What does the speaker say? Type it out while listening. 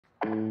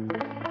Em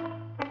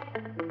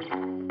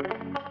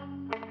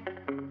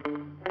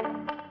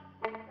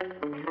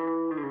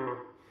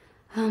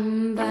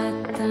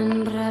bat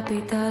tan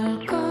ràpid el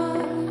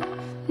cor,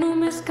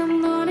 només que em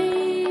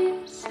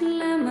donis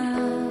la mà.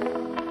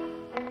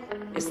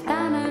 És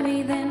tan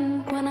evident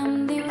quan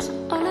em dius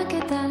hola,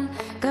 què tal,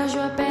 que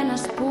jo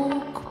apenes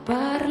puc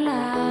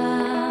parlar.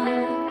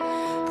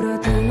 Però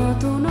tu no,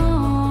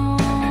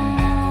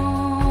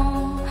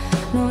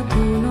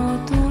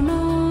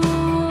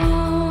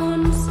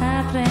 en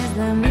saps res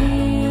de mi.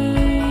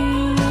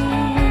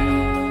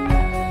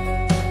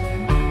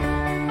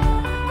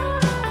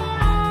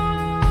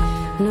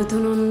 No, tu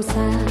no en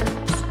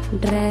saps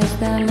res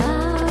de la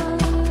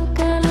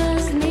que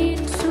les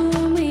nits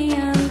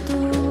somien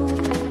tu.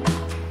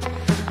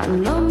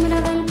 En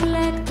l'ombra del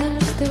plec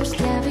dels teus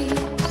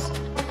llavis,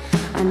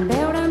 en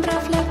veure'm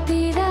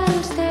reflectida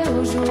els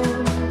teus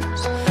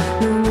ulls.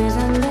 Només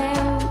em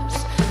veus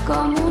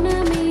com una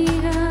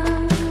amiga,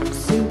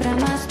 sempre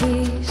m'has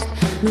vist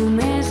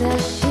només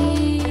així.